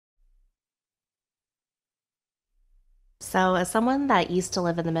So, as someone that used to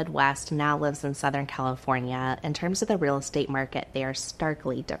live in the Midwest and now lives in Southern California, in terms of the real estate market, they are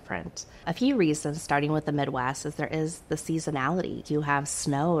starkly different. A few reasons, starting with the Midwest, is there is the seasonality. You have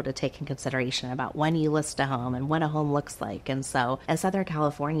snow to take in consideration about when you list a home and what a home looks like. And so, in Southern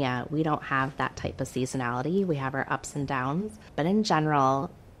California, we don't have that type of seasonality. We have our ups and downs. But in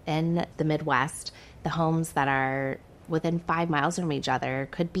general, in the Midwest, the homes that are within 5 miles from each other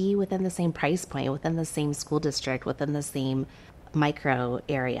could be within the same price point, within the same school district, within the same micro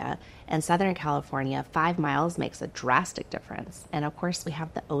area. In Southern California, 5 miles makes a drastic difference. And of course, we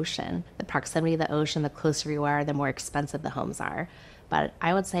have the ocean. The proximity of the ocean, the closer you are, the more expensive the homes are. But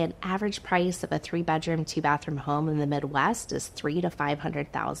I would say an average price of a 3-bedroom, 2-bathroom home in the Midwest is $300,000 to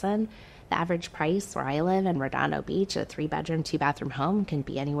 $500,000. The average price where I live in Redondo Beach, a 3-bedroom, 2-bathroom home can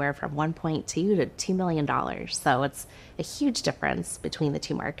be anywhere from $1.2 to $2 million. So it's a huge difference between the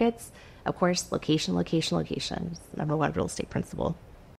two markets. Of course, location, location, location is the number one real estate principle.